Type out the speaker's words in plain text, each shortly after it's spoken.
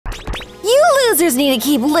losers need to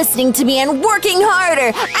keep listening to me and working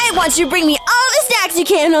harder. I want you to bring me all the snacks you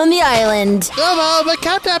can on the island. Oh, but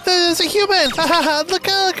CatNap is a human. Look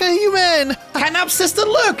a human. CatNaps sister,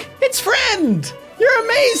 look, it's Friend. You're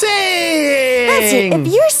amazing. That's it. If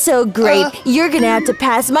you're so great, you're gonna have to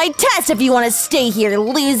pass my test if you want to stay here,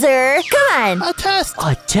 loser. Come on. A test.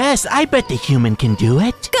 A test? I bet the human can do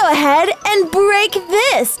it. Go ahead and break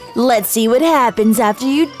this. Let's see what happens after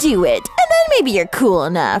you do it. And then maybe you're cool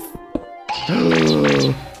enough.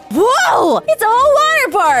 Whoa! It's a whole water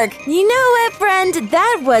park! You know what, friend?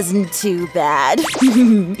 That wasn't too bad.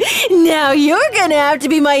 Now you're gonna have to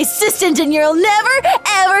be my assistant and you'll never,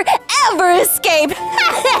 ever, ever escape!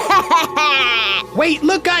 Wait,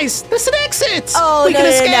 look, guys, there's an exit! Oh, we can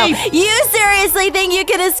escape! No. You seriously think you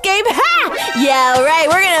can escape? Ha! Yeah, right,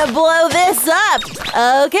 we're gonna blow this up.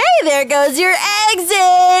 Okay, there goes your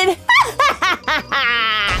exit!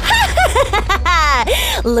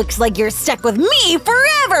 Looks like you're stuck with me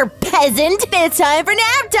forever, peasant! It's time for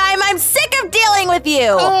nap time! I'm sick of dealing with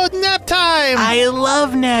you! Oh, nap time! I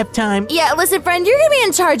love nap time. Yeah, listen, friend, you're gonna be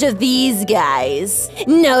in charge of these guys.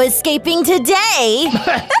 No escaping today!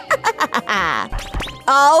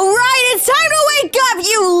 Alright, it's time to wake up,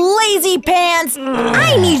 you lazy pants!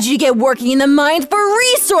 I need you to get working in the mine for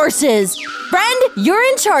resources! Friend, you're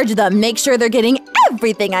in charge of them. Make sure they're getting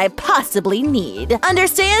everything I possibly need.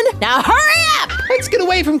 Understand? Now hurry up! Let's get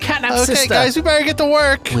away from CatNaps sister. Okay, guys, we better get to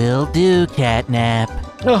work. Will do, CatNap.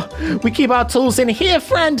 Oh, we keep our tools in here,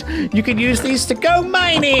 friend. You can use these to go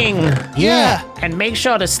mining. Yeah. And make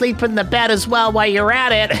sure to sleep in the bed as well while you're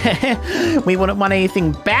at it. We wouldn't want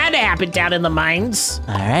anything bad to happen down in the mines.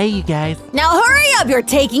 All right, you guys. Now hurry up, you're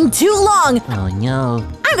taking too long. Oh, no.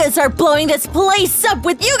 I'm gonna start blowing this place up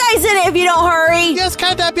with you guys in it if you don't hurry. Yes,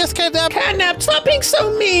 CatNap, yes, CatNap. CatNap, stop being so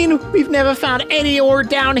mean. We've never found any ore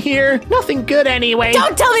down here. Nothing good anyway.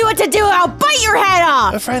 Don't tell me what to do, I'll bite your head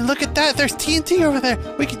off. Friend, look at that. There's TNT over there.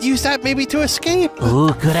 We could use that maybe to escape.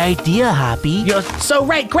 Ooh, good idea, Hoppy. You're so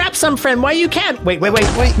right. Grab some, friend, while you can. Wait. No,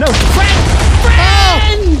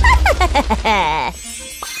 friend!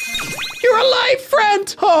 You're alive,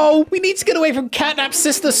 friend! Oh, we need to get away from CatNap's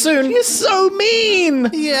sister soon. You're so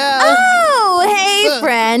mean! Yeah. Oh, hey,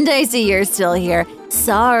 friend. I see you're still here.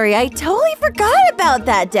 Sorry, I totally forgot about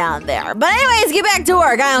that down there. But anyways, get back to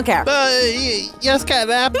work. I don't care. Yes,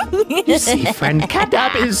 CatNap. You see, friend,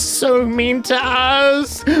 CatNap is so mean to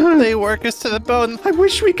us. They work us to the bone. I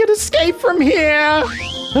wish we could escape from here.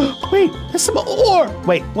 Wait, there's some ore.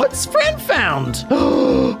 Wait, what's friend found?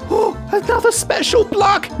 Oh, another special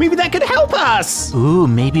block. Maybe that could help us. Ooh,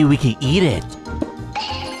 maybe we could eat it.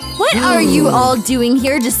 What are you all doing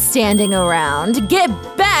here just standing around? Get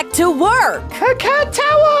back to work! A cat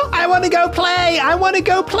tower! I want to go play!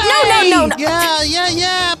 No.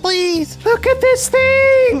 Yeah, please. Look at this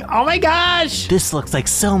thing! Oh my gosh! This looks like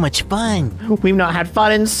so much fun. We've not had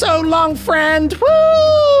fun in so long, friend!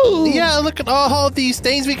 Woo! Yeah, look at all these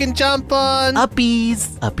things we can jump on.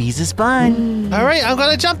 Uppies. Uppies is fun. All right, I'm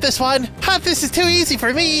gonna jump this one. Ha, this is too easy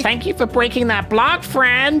for me. Thank you for breaking that block,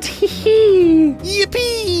 friend! Hee.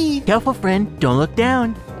 Yippee! Careful, friend. Don't look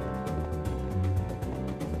down.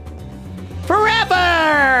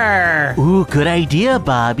 Forever! Ooh, good idea,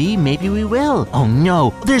 Bobby. Maybe we will. Oh,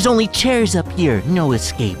 no. There's only chairs up here. No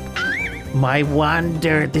escape. My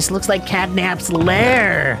wonder, this looks like CatNap's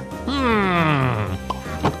lair.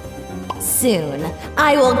 Soon,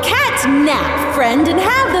 I will catnap, friend, and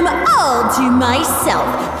have them all to myself.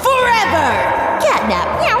 Forever!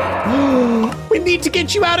 Catnap, meow. We need to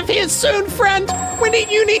get you out of here soon, friend!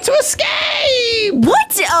 You need to escape!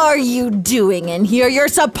 What are you doing in here? You're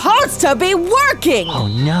supposed to be working! Oh,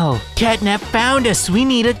 no. CatNap found us. We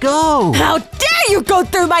need to go. How dare you go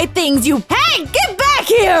through my things, you— Hey, get back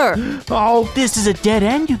here! Oh, this is a dead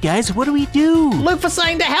end, you guys. What do we do? Look for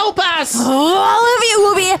something to help us! All of you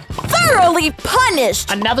will be thoroughly punished!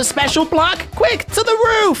 Another special block? Quick, to the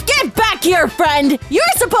roof! Get back here, friend!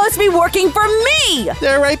 You're supposed to be working for me!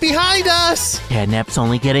 They're right behind us. CatNap's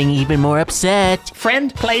only getting even more upset.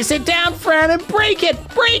 Friend, place it down, friend, and break it!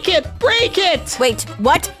 Break it! Break it! Wait,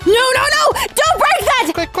 what? No! Don't break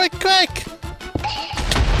that! Quick!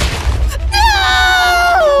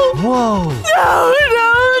 No! Whoa. No!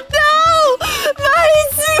 My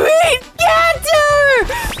sweet Gator!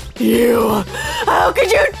 How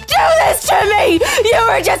could you do this to me? You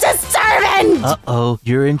were just a servant! Uh-oh,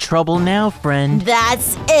 you're in trouble now, friend.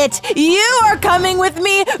 That's it! You are coming with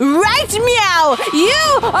me right meow!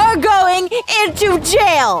 You are going into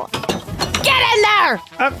jail! Get in there!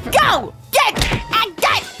 Go! Get!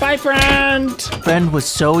 Bye, friend! Friend was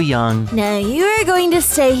so young. Now you are going to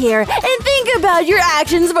stay here and think about your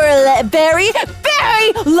actions for a very, very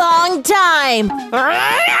very long time.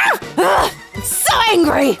 So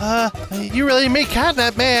angry. You really make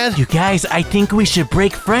CatNap mad. You guys, I think we should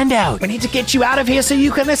break Friend out. We need to get you out of here so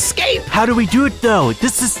you can escape. How do we do it though?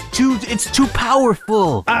 It's too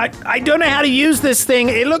powerful. I don't know how to use this thing.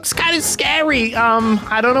 It looks kind of scary.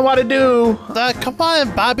 I don't know what to do. Come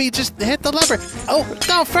on, Bobby, just hit the lever. Oh,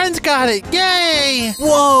 no, Friend's got it. Yay!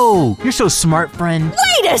 Whoa, you're so smart, Friend.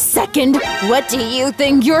 Wait a second. What do you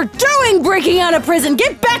think you're doing breaking out of prison?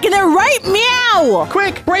 Get back in there right meow.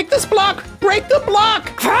 Quick, break this block. Break the block.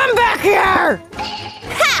 Come back here.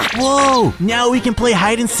 Whoa, now we can play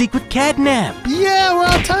hide and seek with CatNap. Yeah, we're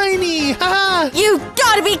all tiny. Ha! You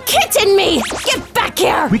gotta be kidding me. Get back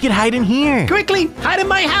here. We can hide in here. Quickly, hide in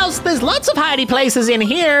my house. There's lots of hidey places in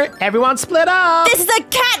here. Everyone split up. This is a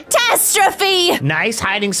catastrophe. Nice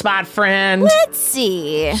hiding spot, friend. Let's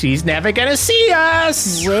see. She's never gonna see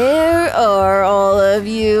us. Where are all of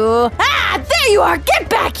you? Ah, there you are. Get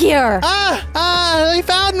back here. They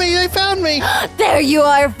found me. They found me. There you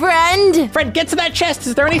are, friend. Friend, get to that chest.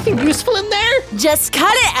 Is there anything useful in there? Just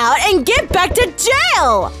cut it out and get back to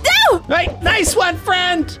jail. No. Right, nice one,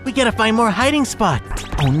 friend. We gotta find more hiding spots.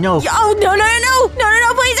 Oh no. Oh, no,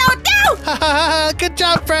 please, oh, no. Good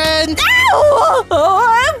job, Friend. No. Oh,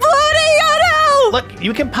 I'm floating. Oh, no. Look,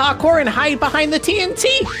 you can parkour and hide behind the TNT.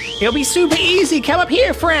 It'll be super easy. Come up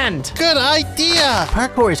here, friend. Good idea.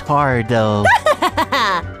 Parkour is hard though.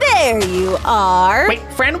 There you are. Wait,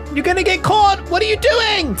 friend, you're gonna get caught. What are you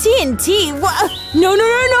doing? TNT? What? No,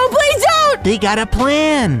 please don't. They got a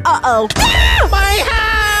plan. Uh-oh. My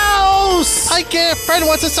house! I get it. Friend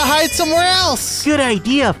wants us to hide somewhere else. Good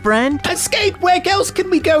idea, Friend. Escape! Where else can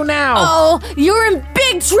we go now? Oh, you're in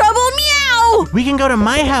big trouble, meow. We can go to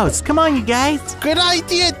my house. Come on, you guys. Good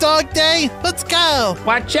idea, Dog Day. Let's go.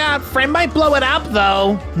 Watch out, friend might blow it up,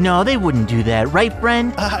 though. No, they wouldn't do that, right,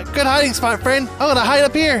 Friend? Good hiding spot, Friend. I'm gonna hide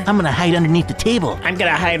up here. I'm gonna hide underneath the table. I'm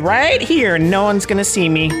gonna hide right here. No one's gonna see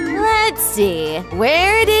me. Let's see.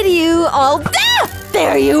 Where did you all... Ah!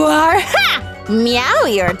 There you are. Ha! Meow,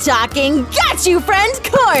 you're talking. Got you, friend.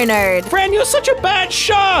 Cornered. Friend, you're such a bad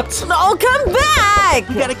shot. Oh, come back.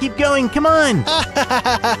 We gotta keep going. Come on.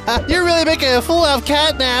 You're really making a fool out of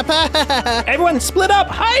CatNap. Everyone split up.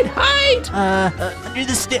 Hide.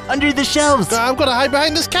 Under the shelves. I'm gonna hide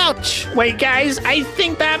behind this couch. Wait, guys, I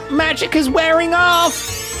think that magic is wearing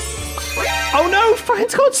off. Oh no,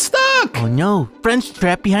 friend's got stuck. Oh no, Friend's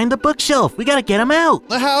trapped behind the bookshelf. We gotta get him out.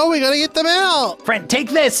 How are we gonna get them out? Friend, take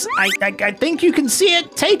this. I think you can see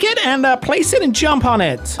it. Take it and place it and jump on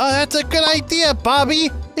it. Oh, that's a good idea, Bobby.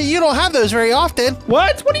 You don't have those very often.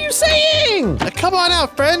 What? What are you saying? Come on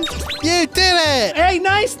out, friend. You did it. Hey,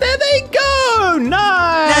 nice. There they go.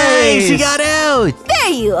 Nice. Nice, you got out. There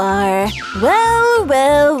you are. Well.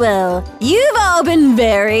 You've all been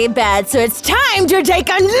very bad, so it's time to take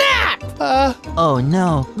a nap. Oh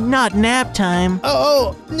no, not nap time.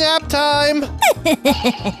 Oh, nap time.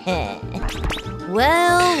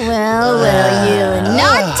 Well, you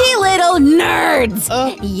naughty little nerds!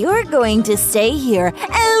 You're going to stay here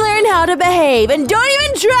and learn how to behave, and don't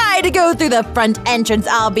even try to go through the front entrance.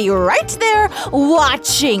 I'll be right there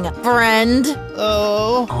watching, friend.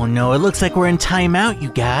 Oh no, it looks like we're in timeout, you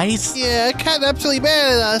guys. Yeah, CatNap's really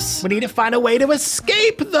mad at us. We need to find a way to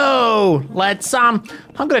escape, though. Let's, I'm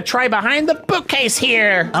gonna try behind the bookcase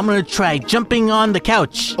here. I'm gonna try jumping on the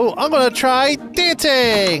couch. Oh, I'm gonna try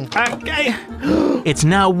dancing. Okay. It's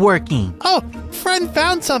not working. Oh, friend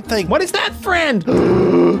found something. What is that, friend?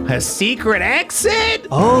 A secret exit?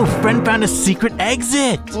 Oh, Friend found a secret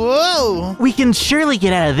exit. Whoa. We can surely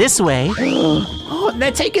get out of this way. Oh,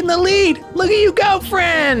 they're taking the lead. Look at you go,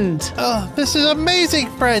 friend. Oh, this is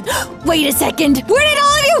amazing, friend. Wait a second. Where did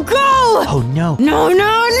all of you go? Oh no. No,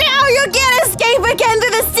 now you can't escape again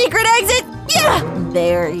through the secret exit. Yeah,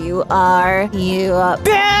 there you are. You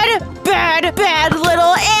bad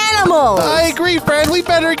little animals. I agree, friend. We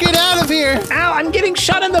better get out of here. Ow, I'm getting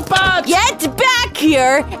shot in the butt. Get back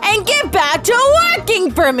here and get back to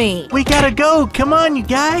working for me. We gotta go. Come on, you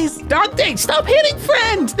guys. Don't they stop hitting,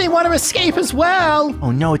 friend. They want to escape as well.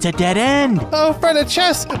 Oh no, it's a dead end. Oh, friend, a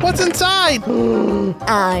chest. What's inside?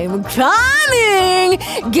 I'm coming.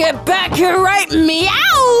 Get back here right meow.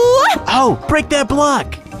 Oh, break that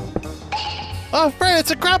block. Oh, friend,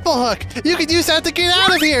 it's a grapple hook. You can use that to get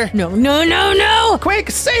out of here. No. Quick,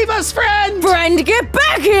 save us, friend. Friend, get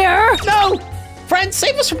back here. No. Friend,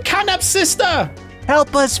 save us from CatNaps SISTER.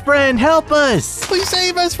 Help us, friend, help us! Please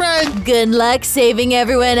save us, friend. Good luck saving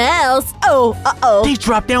everyone else. Oh, uh-oh. They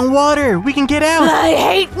dropped down water. We can get out. I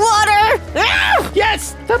hate water! Ah!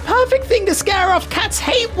 Yes, the perfect thing to scare off cats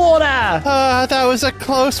hate water. That was a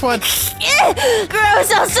close one.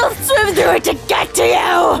 Gross, I'll still swim through it to get to you!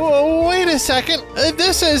 Oh, wait a second.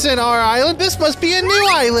 This isn't our island. This must be a new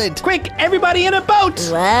island. Quick, everybody in a boat.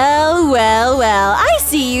 Well, well, well. I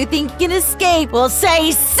see you think you can escape. Well,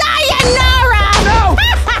 say sayonara! No!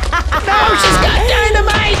 No, she's got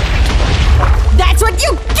dynamite! That's what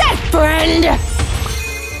you get, friend!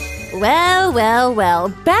 Well, well, well.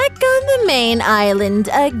 Back on the main island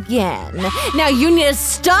again. Now you need to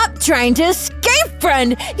stop trying to escape,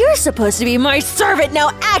 friend! You're supposed to be my servant, now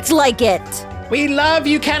act like it! We love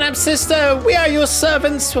you, CatNaps sister. We are your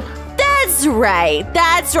servants. That's right,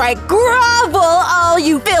 that's right. Grovel, all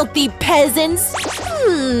you filthy peasants!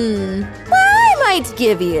 Well, I might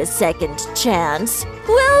give you a second chance.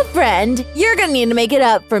 Well, friend, you're gonna need to make it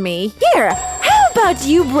up for me. Here, how about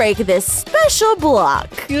you break this special block?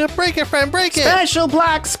 Yeah, break it, friend, break it. Special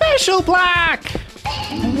black, special black.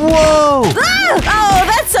 Whoa! Ah! Oh,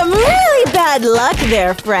 that's some really bad luck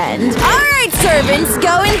there, friend. All right, servants,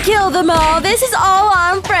 go and kill them all. This is all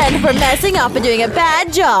on friend for messing up and doing a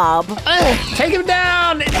bad job. Take him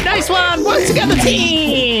down. Nice one. Once again, the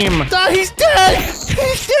team. He's dead.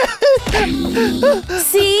 He's dead.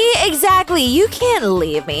 See, exactly. You can't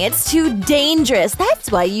leave me. It's too dangerous. That's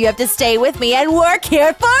why you have to stay with me and work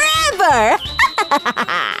here forever.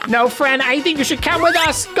 No, friend, I think you should come with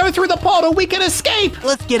us. Go through the portal. We can escape.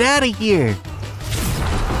 Let's get out of here.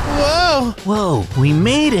 Whoa. Whoa, we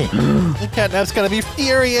made it. The CatNap's gonna be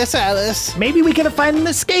furious at us. Maybe we can find an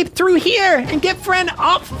escape through here and get friend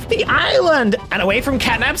off the island and away from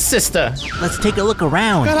CatNaps sister. Let's take a look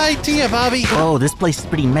around. Good idea, Bobby. Oh, this place is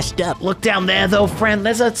pretty messed up. Look down there, though, friend.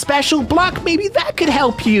 There's a special block. Maybe that could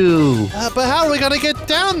help you. But how are we gonna get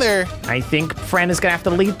down there? I think friend is gonna have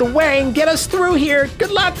to lead the way and get us through here.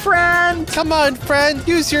 Good luck, friend. Come on, friend.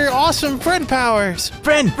 Use your awesome friend powers.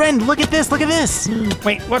 Friend, look at this, look at this.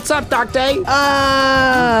 Wait, what's up, Dark Day?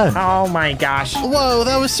 Oh my gosh. Whoa,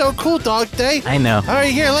 that was so cool, Dog Day. I know. All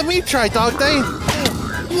right, here, let me try, Dog Day.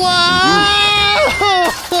 Whoa!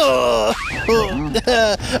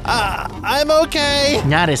 I'm okay.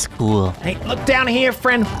 Not as cool. Hey, look down here,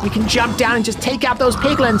 friend. We can jump down and just take out those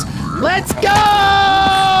piglins. Let's go!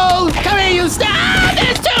 Come here, you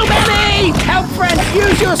there's too many! Help, friend.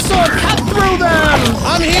 Use your sword. Cut through them.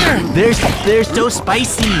 I'm here. They're so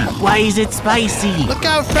spicy. Why is it spicy? Look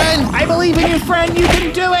out, friend. I believe in you, friend. You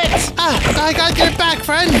can do it. I got your back,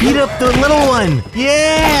 friend. Beat up the little one.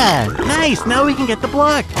 Yeah, nice. Now we can get the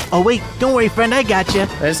block. Oh wait, don't worry, friend. I got you.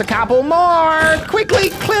 There's a couple more. Quickly,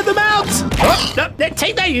 clear them out. Oh, no,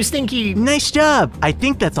 take that, you stinky. Nice job. I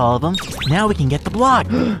think that's all of them. Now we can get the block.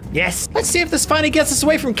 Yes. Let's see if this finally gets us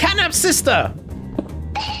away from CatNaps sister.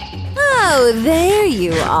 Oh, there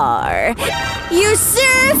you are. You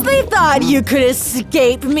seriously thought you could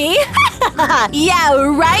escape me? Yeah,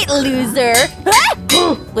 right, loser.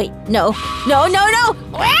 Wait, no.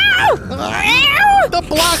 The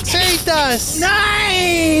block saved us.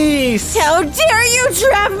 Nice. How dare you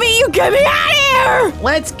trap me? You get me out of here!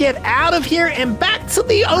 Let's get out of here and back to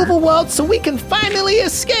the overworld so we can finally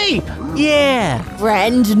escape. Yeah.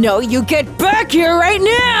 Friend, no, you get back here right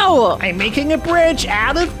now! I'm making a bridge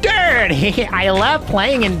out of dirt. I love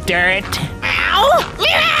playing in dirt. Ow!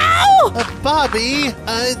 Meow! Bobby,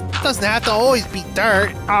 it doesn't have to always be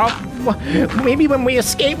dirt. Maybe when we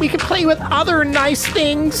escape, we can play with other nice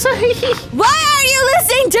things. Why are you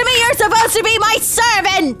listening to me? You're supposed to be my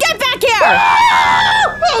servant! Get back here!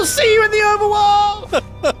 We'll see you in the overworld.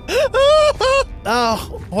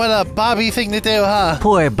 Oh, what a Bobby thing to do, huh?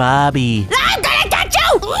 Poor Bobby. I'm gonna get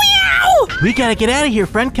you! Meow! We gotta get out of here,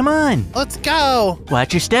 friend. Come on. Let's go.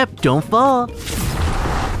 Watch your step. Don't fall.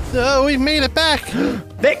 Oh, we made it back.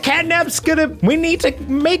 That CatNap's we need to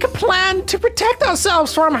make a plan to protect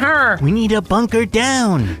ourselves from her. We need a bunker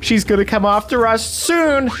down. She's gonna come after us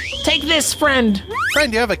soon. Take this, friend.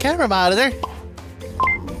 Friend, you have a camera monitor.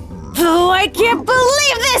 Oh, I can't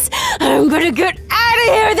believe this! I'm gonna get out of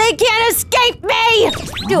here! They can't escape me!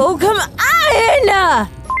 Oh, come on!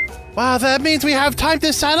 Wow, that means we have time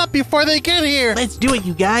to sign up before they get here. Let's do it,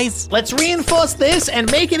 you guys. Let's reinforce this and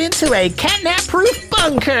make it into a catnap-proof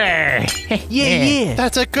bunker. Yeah.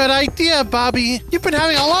 That's a good idea, Bobby. You've been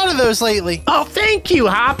having a lot of those lately. Oh, thank you,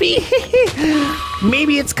 Hoppy.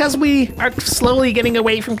 Maybe it's because we are slowly getting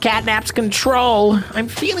away from CatNap's control. I'm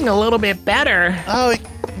feeling a little bit better. Oh,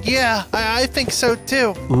 yeah, I think so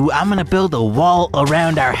too. Ooh, I'm gonna build a wall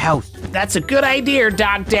around our house. That's a good idea,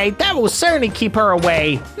 Dog Day. That will certainly keep her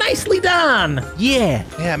away. Nicely done. Yeah.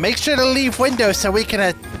 Yeah, make sure to leave windows so we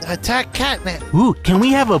can attack CatNap. Ooh, can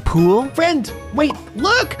we have a pool? Friend, wait,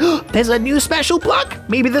 look. There's a new special block.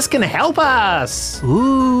 Maybe this can help us.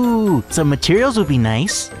 Ooh, some materials would be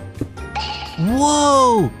nice.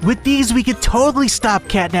 Whoa! With these, we could totally stop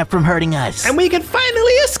CatNap from hurting us. And we can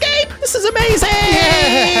finally escape. This is amazing.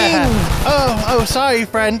 Yeah. Oh, sorry,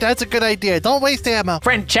 friend. That's a good idea. Don't waste ammo.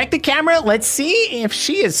 Friend, check the camera. Let's see if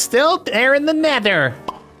she is still there in the nether.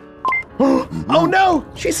 Oh no,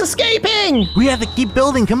 she's escaping. We have to keep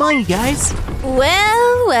building. Come on, you guys.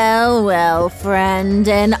 Well, friend,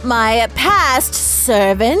 and my past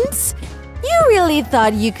servants. You really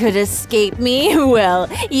thought you could escape me? Well,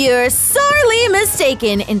 you're sorely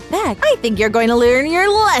mistaken. In fact, I think you're going to learn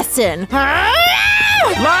your lesson.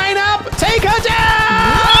 Line up, take her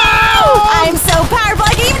down! No! I'm so powerful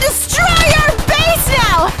I can even destroy your base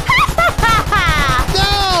now!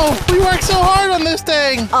 No! We worked so hard on this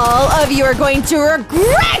thing. All of you are going to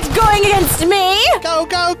regret going against me! Go,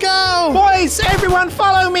 go, go! Boys, everyone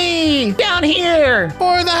follow me! Down here!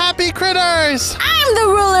 For the happy critters! I'm the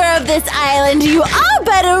ruler of this island. You all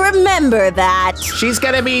better remember that. She's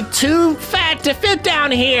gonna be too fat to fit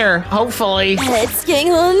down here, hopefully. It's getting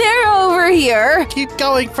a little narrow over here. Keep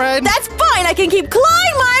going, friend. That's fine. I can keep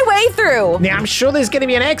clawing my way through. Now, I'm sure there's gonna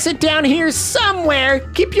be an exit down here somewhere.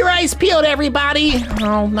 Keep your eyes peeled, everybody.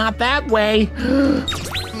 Oh, not that way.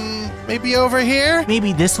 Maybe over here?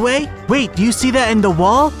 Maybe this way? Wait, do you see that in the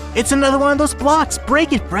wall? It's another one of those blocks.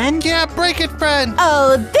 Break it, friend. Yeah, break it, friend.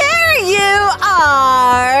 Oh, there you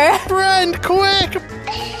are. Friend, quick!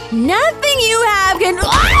 Nothing you have can.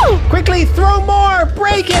 Oh! Quickly, throw more!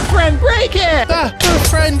 Break it, friend, break it!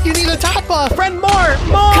 Friend, you need a top off. Friend, more!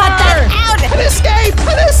 More! Cut that out! An escape!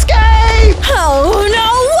 An escape! Oh,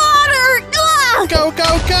 no, water! Ugh! Go,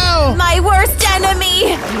 go, go! My worst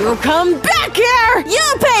enemy! You come back here!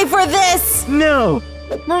 You'll pay for this! No.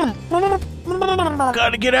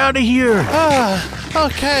 Gotta get out of here.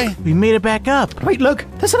 Okay. We made it back up. Wait, look,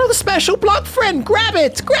 there's another special block, friend. Grab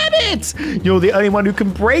it! Grab it! You're the only one who can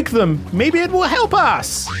break them. Maybe it will help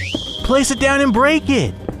us. Place it down and break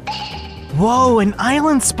it. Whoa, an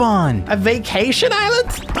island spawn. A vacation island?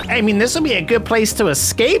 I mean, this would be a good place to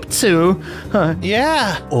escape to.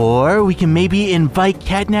 Yeah. Or we can maybe invite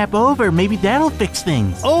CatNap over. Maybe that'll fix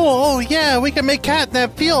things. Oh, yeah, we can make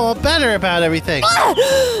CatNap feel better about everything.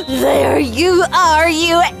 There you are,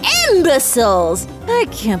 you imbeciles! I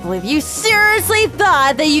can't believe you seriously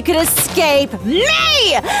thought that you could escape me!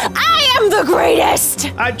 I am the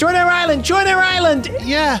greatest! Join our island! Join our island!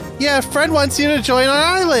 Yeah, friend wants you to join our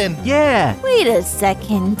island. Yeah. Wait a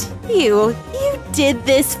second. You did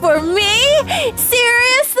this for me?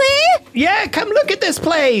 Seriously? Yeah, come look at this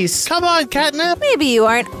place. Come on, CatNap. Maybe you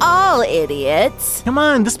aren't all idiots. Come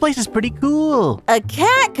on, this place is pretty cool. A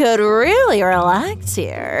cat could really relax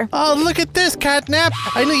here. Oh, look at this, CatNap.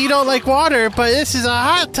 I know you don't like water, but this is a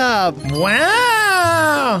hot tub.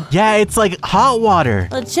 Wow! Yeah, it's like hot water.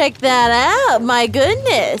 Well, check that out. My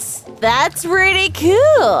goodness. That's pretty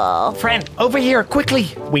cool. Friend, over here, quickly.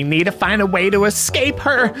 We need to find a way to escape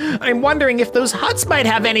her. I'm wondering if those huts might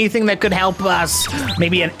have anything that could help us.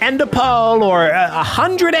 Maybe an ender pearl or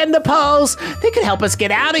 100 ender pearls. They could help us get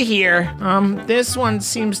out of here. This one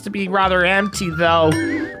seems to be rather empty, though.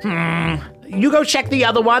 You go check the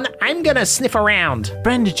other one. I'm gonna sniff around.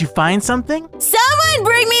 Friend, did you find something? Someone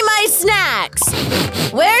bring me my snacks.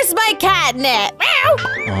 Where's my catnip? Meow.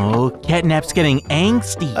 Oh, CatNap's getting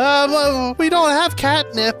angsty. Well, we don't have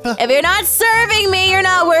catnip. If you're not serving me, you're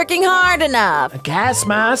not working hard enough. A gas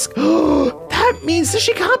mask? That means that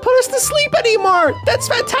she can't put us to sleep anymore. That's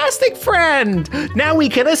fantastic, friend. Now we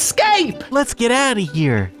can escape. Let's get out of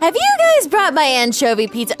here. Have you guys brought my anchovy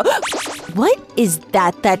pizza? What is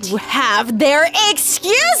that you have there?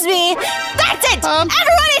 Excuse me! That's it!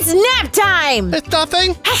 Everyone, it's nap time! It's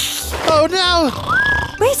nothing. Oh, no.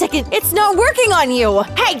 Wait a second, it's not working on you!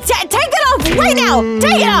 Hey, take that off right now!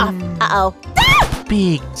 Take it off! Uh-oh. Ah!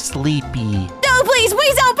 Big sleepy. No, please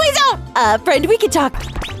don't! Friend, we can talk.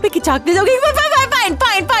 Okay, fine.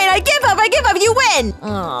 I give up, you win!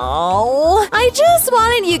 Oh, I just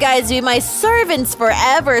wanted you guys to be my servants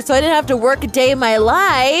forever so I didn't have to work a day in my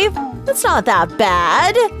life. That's not that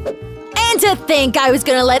bad. And to think I was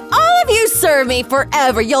gonna let all of you serve me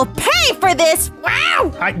forever. You'll pay for this!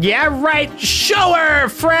 Wow! Yeah, right. Show her,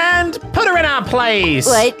 friend. Put her in our place.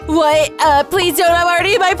 What? Please don't. I'm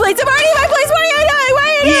already in my place. What are you doing? Why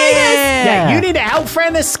are you doing this? Yeah, you need to help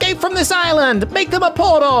friend escape from this island. Make them a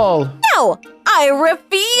portal. No, I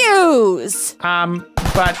refuse.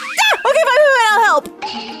 But... fine, I'll help.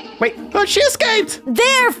 Wait, oh, she escaped.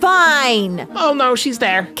 They're fine. Oh no, she's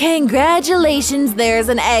there. Congratulations, there's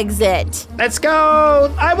an exit. Let's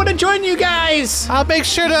go. I want to join you guys. I'll make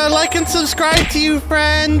sure to like and subscribe to you,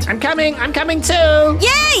 friend. I'm coming too.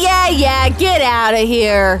 Yeah, get out of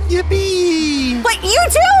here. Yippee! Wait, you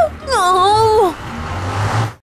too? Oh.